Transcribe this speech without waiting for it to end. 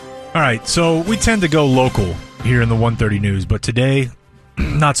All right, so we tend to go local here in the 130 News, but today,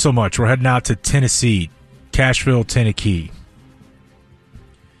 not so much. We're heading out to Tennessee, Cashville, Tennessee.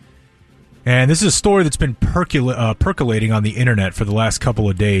 And this is a story that's been percolating on the internet for the last couple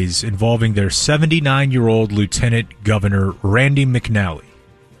of days involving their 79-year-old Lieutenant Governor, Randy McNally.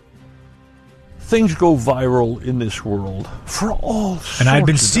 Things go viral in this world for all sorts And I've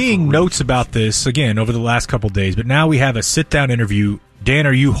been of seeing different notes reasons. about this, again, over the last couple of days, but now we have a sit-down interview. Dan,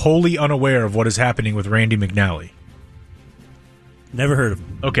 are you wholly unaware of what is happening with Randy McNally? Never heard of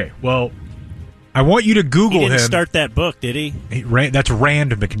him. Okay, well, I want you to Google He didn't him. start that book, did he? That's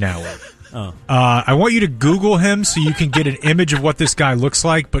Rand McNally. Oh. I want you to Google him so you can get an image of what this guy looks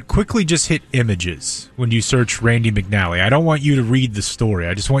like, but quickly just hit images when you search Randy McNally. I don't want you to read the story.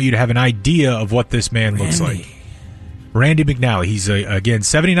 I just want you to have an idea of what this man looks like. Randy McNally. He's, again,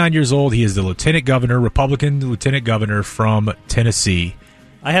 79 years old. He is the lieutenant governor, Republican lieutenant governor from Tennessee.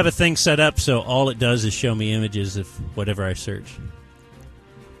 I have a thing set up so all it does is show me images of whatever I search.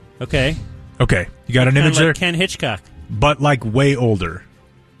 Okay. Okay. You got an Kinda image there? like Ken Hitchcock. But, like, way older.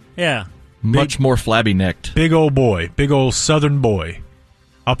 Yeah. Much more flabby-necked. Big old boy. Big old southern boy.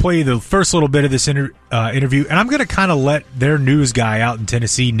 I'll play you the first little bit of this interview, and I'm going to kind of let their news guy out in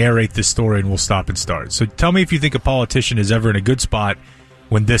Tennessee narrate this story, and we'll stop and start. So tell me if you think a politician is ever in a good spot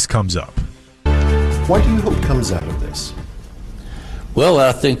when this comes up. What do you hope comes out of this? Well,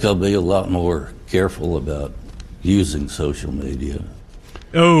 I think I'll be a lot more careful about using social media.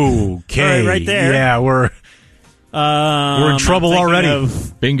 Okay. Right there. Yeah, we're in trouble already.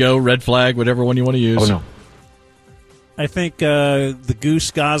 Bingo, red flag, whatever one you want to use. Oh, no. I think the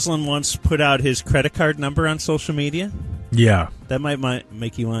Goose Goslin once put out his credit card number on social media. Yeah. That might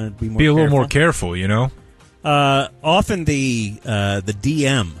make you want to be more Be a little careful. more careful, you know? Often the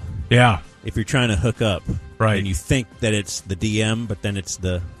DM. Yeah. If you're trying to hook up. Right. And you think that it's the DM, but then it's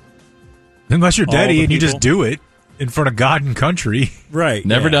the... Unless you're all the daddy and you people. just do it in front of God and country. Right.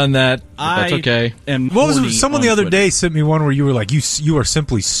 Never yeah. done that. But that's okay. Someone the other day sent me one where you were like, you are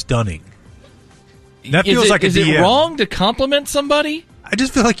simply stunning. That feels like a is DM. it wrong to compliment somebody? I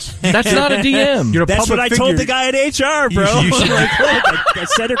just feel like That's not a DM. you're a That's public what I figure. told the guy at HR, bro. You should- Like, look, I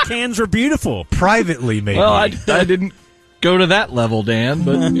said her cans were beautiful. Privately, maybe. Well, I didn't go to that level, Dan,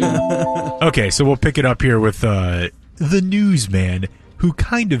 but you know. Okay, so we'll pick it up here with the newsman who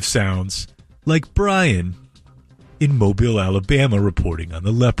kind of sounds like Brian in Mobile, Alabama, reporting on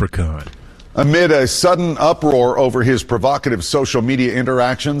the Leprechaun. Amid a sudden uproar over his provocative social media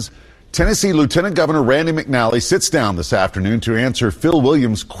interactions, Tennessee Lieutenant Governor Randy McNally sits down this afternoon to answer Phil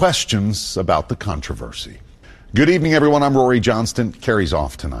Williams' questions about the controversy. Good evening, everyone. I'm Rory Johnston. Carrie's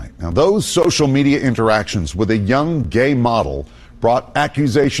off tonight. Now, those social media interactions with a young gay model brought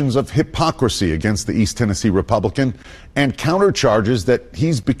accusations of hypocrisy against the East Tennessee Republican and countercharges that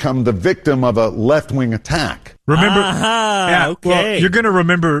he's become the victim of a left-wing attack. Remember? Okay. Well, you're going to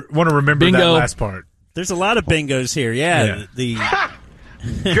want to remember that Bingo. last part. There's a lot of bingos here. Yeah. The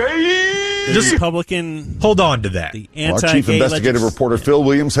Republican... Hold on to that. The Our chief investigative reporter Phil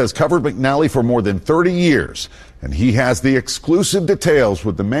Williams has covered McNally for more than 30 years, and he has the exclusive details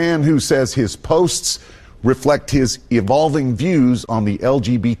with the man who says his posts reflect his evolving views on the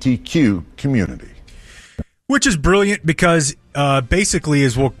LGBTQ community. Which is brilliant because basically,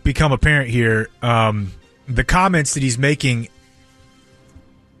 as will become apparent here, the comments that he's making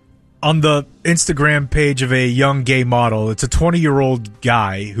on the Instagram page of a young gay model, it's a 20-year-old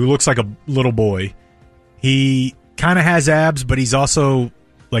guy who looks like a little boy. He kind of has abs, but he's also,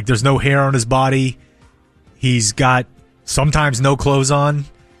 like, there's no hair on his body. He's got sometimes no clothes on.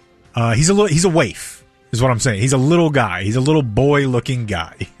 He's a waif, is what I'm saying. He's a little guy. He's a little boy-looking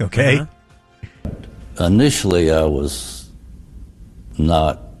guy, okay? Uh-huh. Initially, I was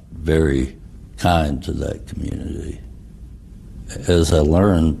not very kind to that community. As I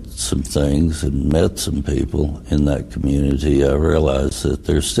learned some things and met some people in that community, I realized that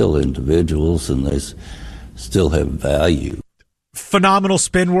they're still individuals and they still have value. Phenomenal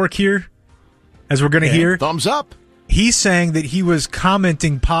spin work here, as we're going to hear. Thumbs up. He's saying that he was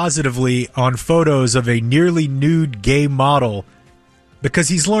commenting positively on photos of a nearly nude gay model because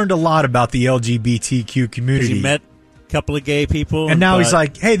he's learned a lot about the LGBTQ community. He met a couple of gay people. And now he's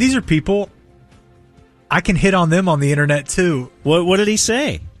like, hey, these are people. I can hit on them on the internet, too. What did he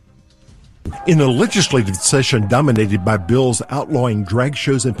say? In a legislative session dominated by bills outlawing drag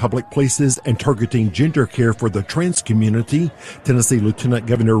shows in public places and targeting gender care for the trans community, Tennessee Lieutenant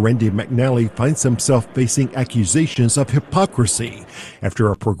Governor Randy McNally finds himself facing accusations of hypocrisy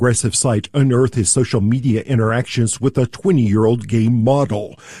after a progressive site unearthed his social media interactions with a 20-year-old gay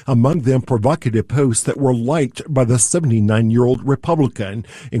model, among them provocative posts that were liked by the 79-year-old Republican,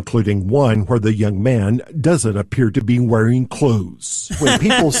 including one where the young man doesn't appear to be wearing clothes. When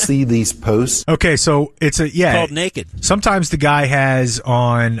people see these posts, Okay, so it's called naked. Sometimes the guy has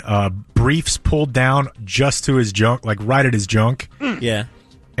on briefs pulled down just to his junk, like right at his junk. Yeah.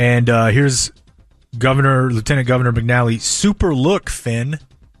 And here's Lieutenant Governor McNally. Super look, Finn.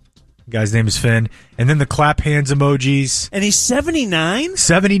 The guy's name is Finn. And then the clap hands emojis. And he's 79?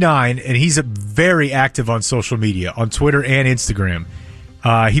 79, and he's very active on social media, on Twitter and Instagram.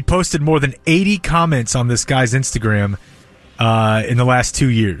 He posted more than 80 comments on this guy's Instagram in the last 2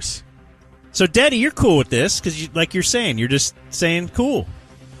 years. So, Daddy, you're cool with this because, like you're saying, you're just saying cool.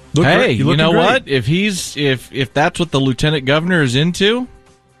 Hey, you know great. what? If that's what the lieutenant governor is into,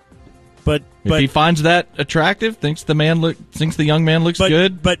 but if he finds that attractive, thinks the young man looks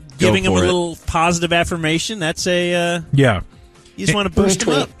good, but giving him a little positive affirmation, that's a yeah. You just want to boost him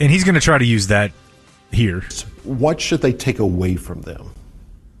up, and he's going to try to use that here. What should they take away from them?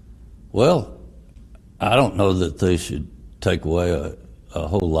 Well, I don't know that they should take away a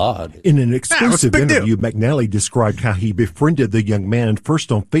whole lot. In an exclusive interview, deal? McNally described how he befriended the young man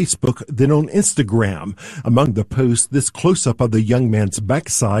first on Facebook, then on Instagram. Among the posts, this close-up of the young man's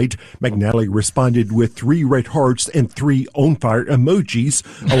backside, McNally responded with 3 red hearts and 3 on-fire emojis,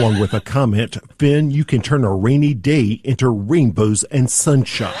 along with a comment, "Finn, you can turn a rainy day into rainbows and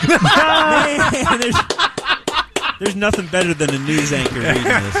sunshine." Man, there's nothing better than a news anchor reading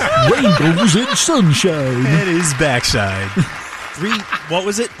this. Rainbows and sunshine. And his backside. 3, what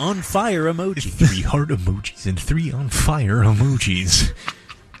was it? On fire emoji. 3 heart emojis and 3 on fire emojis.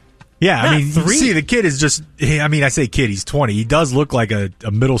 Yeah, I mean, you see, the kid is just, I mean, I say kid, he's 20. He does look like a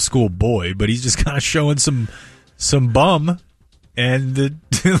middle school boy, but he's just kind of showing some bum. And the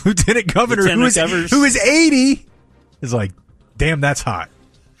lieutenant governor, who is 80, is like, damn, that's hot.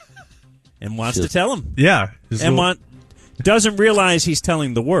 And wants to tell him. Yeah. And doesn't realize he's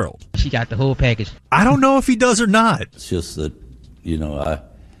telling the world. She got the whole package. I don't know if he does or not. It's just that, I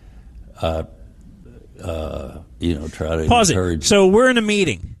try to Pause encourage. it. So we're in a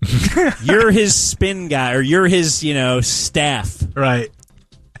meeting. You're his spin guy, or you're his, staff. Right.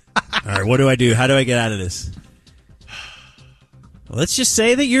 All right, what do I do? How do I get out of this? Well, let's just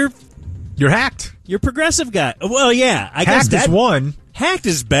say that you're hacked. You're a progressive guy. Well, yeah. I guess hacked is one. Hacked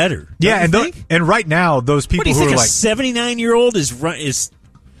is better. Yeah, and right now, those people who are a like 79-year-old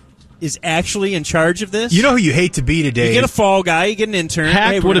is actually in charge of this. You know who you hate to be today? You get a fall guy, you get an intern.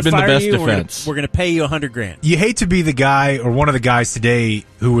 Hacked would have been the best defense. We're going to pay you $100,000. You hate to be the guy or one of the guys today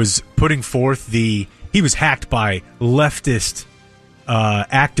who was putting forth he was hacked by leftist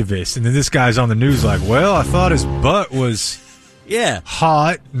activists, and then this guy's on the news like, well, I thought his butt was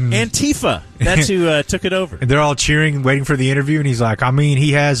hot. Antifa. That's who took it over. And they're all cheering, waiting for the interview, and he's like, I mean,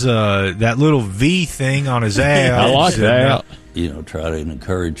 he has that little V thing on his ass. I like that. Try to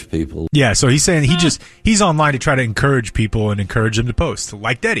encourage people. Yeah, so he's saying he's online to try to encourage people and encourage them to post,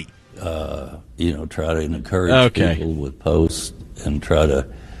 like Daddy. Try to encourage people with posts and try to,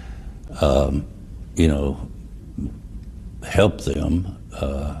 help them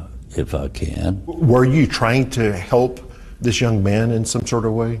if I can. Were you trying to help this young man in some sort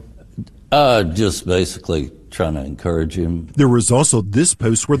of way? Just basically trying to encourage him. There was also this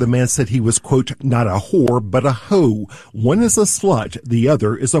post where the man said he was, quote, not a whore, but a hoe. One is a slut, the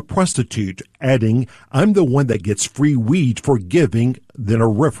other is a prostitute, adding, I'm the one that gets free weed for giving, then a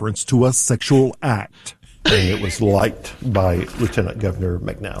reference to a sexual act. And it was liked by Lieutenant Governor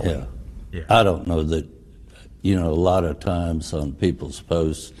McNally. Yeah. I don't know that, a lot of times on people's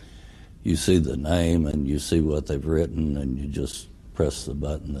posts, you see the name and you see what they've written and you just press the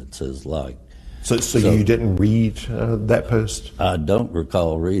button that says like. So you didn't read that post? I don't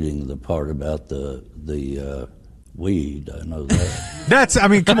recall reading the part about the weed. I know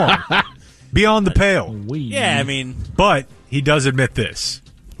that. Come on. Beyond the pale. Weed. Yeah, But he does admit this.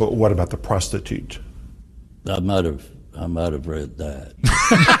 But what about the prostitute? I might have read that.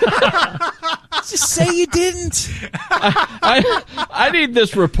 Just say you didn't. I need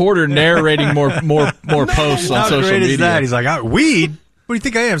this reporter narrating more posts on social great media. Is that? He's like, weed? What do you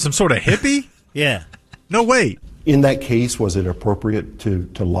think I am? Some sort of hippie? Yeah. No way. In that case, was it appropriate to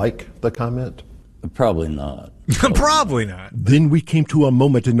like the comment? Probably not. Probably not. Then we came to a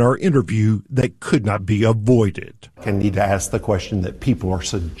moment in our interview that could not be avoided. I need to ask the question that people are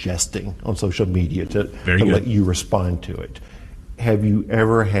suggesting on social media to Very good. let you respond to it. Have you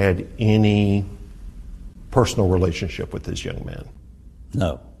ever had any personal relationship with this young man?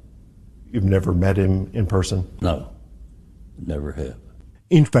 No, You've never met him in person? no, never have.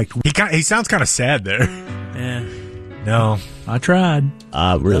 In fact, He sounds kind of sad there. Yeah. No, I tried.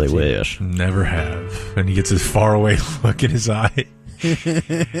 I really wish. never have. And he gets this faraway look in his eye.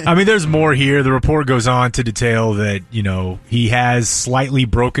 I mean, there's more here. The report goes on to detail that, he has slightly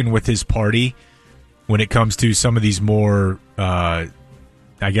broken with his party when it comes to some of these more, I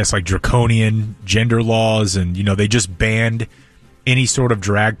guess, like draconian gender laws. And, they just banned any sort of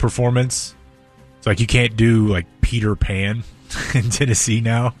drag performance. It's like you can't do, like, Peter Pan in Tennessee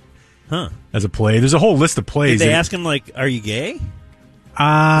now. Huh. As a play. There's a whole list of plays. Did they ask him, like, are you gay?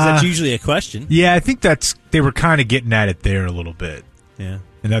 Uh, That's usually a question. Yeah, I think they were kind of getting at it there a little bit. Yeah.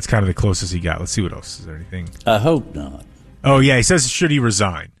 And that's kind of the closest he got. Let's see what else. Is there anything? I hope not. Oh, yeah, he says, should he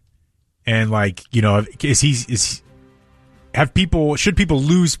resign? And, like, should people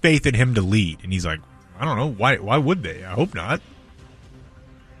lose faith in him to lead? And he's like, I don't know. Why would they? I hope not.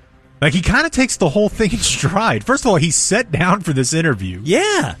 Like, he kind of takes the whole thing in stride. First of all, he sat down for this interview.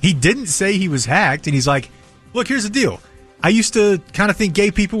 Yeah. He didn't say he was hacked, and he's like, look, here's the deal. I used to kind of think gay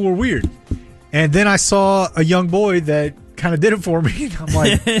people were weird. And then I saw a young boy that kind of did it for me. And I'm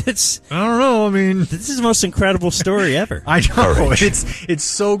like, I don't know. I mean, This is the most incredible story ever. I know. It's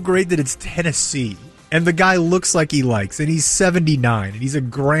so great that it's Tennessee. And the guy looks like he likes, and he's 79, and he's a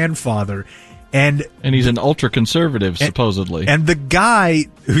grandfather. And he's an ultra-conservative, supposedly. And the guy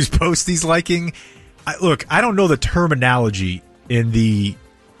whose post he's liking, I don't know the terminology in the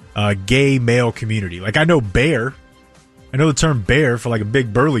gay male community. Like, I know bear. I know the term bear for, like, a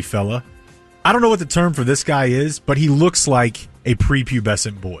big burly fella. I don't know what the term for this guy is, but he looks like a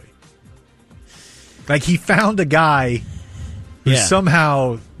prepubescent boy. Like, he found a guy who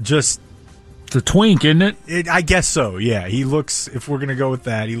somehow just... It's a twink, isn't it? I guess so, yeah. He looks, if we're going to go with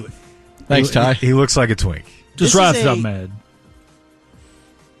that... Thanks, Ty. He looks like a twink. Just right up mad.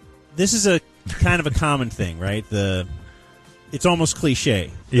 This is a kind of a common thing, right? It's almost cliche.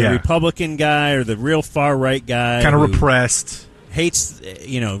 The Yeah. Republican guy or the real far right guy, Kind of who repressed. hates,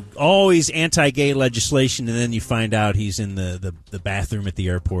 always anti-gay legislation, and then you find out he's in the bathroom at the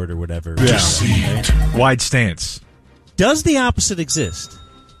airport or whatever. Yeah. Right? Wide stance. Does the opposite exist?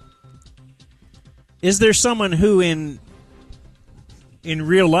 Is there someone who in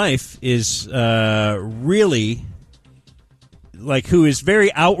real life is really, like, who is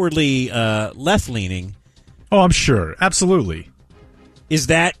very outwardly left-leaning? Oh, I'm sure. Absolutely.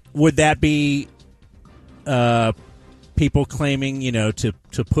 Would that be people claiming, to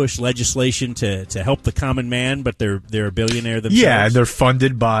push legislation to help the common man, but they're a billionaire themselves? Yeah, and they're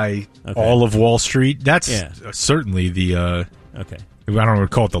funded by all of Wall Street. That's certainly the okay. I don't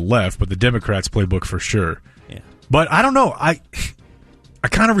want to call it the left, but the Democrats' playbook for sure. Yeah. But I don't know. I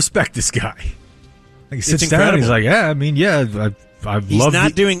kind of respect this guy. Like, he sits down and he's like, yeah, I mean, yeah, He's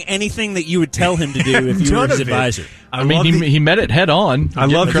not doing anything that you would tell him to do if you were his advisor. I mean, he met it head on. I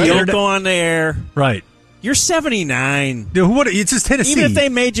love the Don't go on the air. Right. You're 79. Dude, it's just Tennessee. Even if they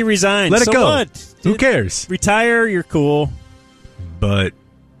made you resign, let it go. What? Who cares? Retire. You're cool. But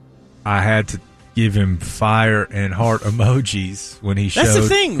I had to give him fire and heart emojis when he That's the showed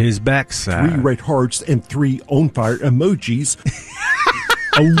thing. his backside. 3 red hearts and 3 on fire emojis.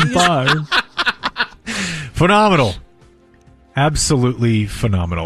 On fire. Phenomenal. Absolutely phenomenal.